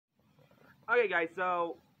Okay, guys,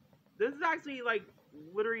 so this is actually like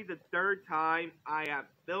literally the third time I have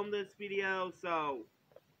filmed this video. So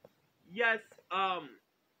yes, I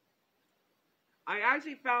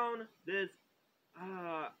actually found this.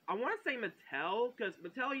 I want to say Mattel because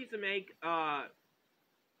Mattel used to make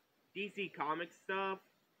DC comic stuff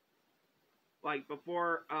like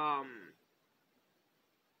before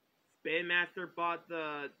Spin Master bought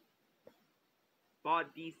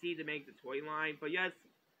DC to make the toy line. But yes,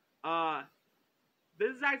 uh,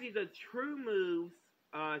 this is actually the True Moves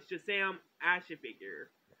Shazam action figure.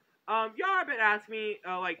 Y'all have been asking me,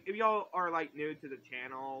 like, if y'all are, like, new to the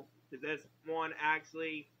channel, to this one,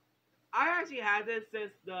 actually, I actually had this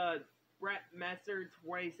since the Brett Messer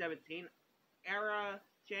 2017 era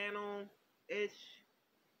channel-ish.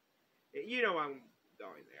 You know I'm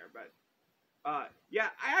going there, but, yeah,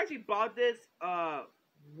 I actually bought this,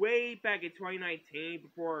 way back in 2019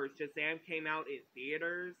 before Shazam came out in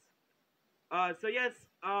theaters. So yes,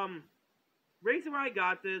 reason why I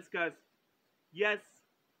got this, because, yes,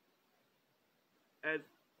 as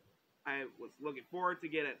I was looking forward to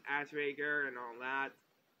get an Ash figure and all that,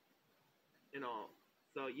 and all.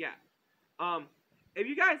 So yeah, um, if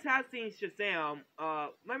you guys have seen Shazam,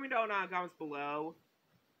 let me know in the comments below.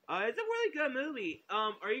 It's a really good movie.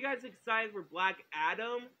 Are you guys excited for Black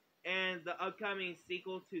Adam and the upcoming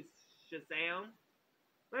sequel to Shazam?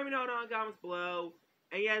 Let me know in the comments below.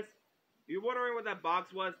 And yes, if you're wondering what that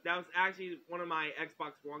box was, that was actually one of my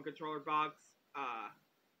Xbox One controller box.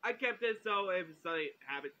 I kept it so if I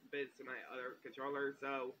have it fits to my other controller.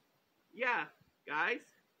 So, yeah, guys.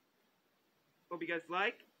 Hope you guys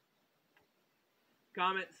like.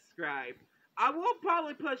 Comment, subscribe. I will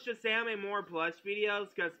probably put Shazam in more plush videos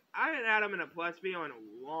because I haven't had him in a plush video in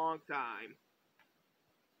a long time.